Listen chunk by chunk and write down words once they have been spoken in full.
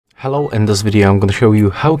Hello, in this video I'm going to show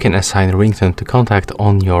you how you can assign a ringtone to contact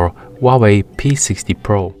on your Huawei P60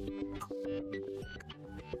 Pro.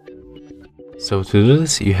 So to do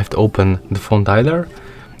this you have to open the phone dialer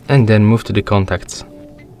and then move to the contacts.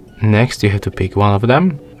 Next you have to pick one of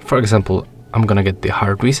them. For example, I'm gonna get the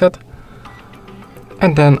hard reset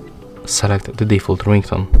and then select the default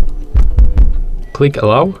ringtone. Click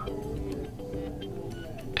allow,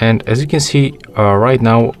 and as you can see right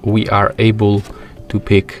now we are able to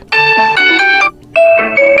pick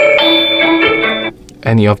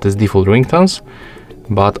any of these default ringtones,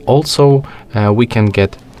 but also we can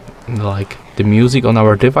get like the music on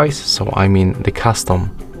our device, so I mean the custom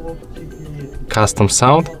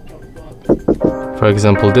sound, for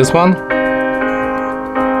example this one,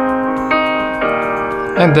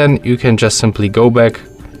 and then you can just simply go back,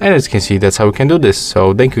 and as you can see that's how we can do this.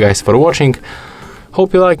 So thank you guys for watching,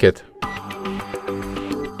 hope you like it.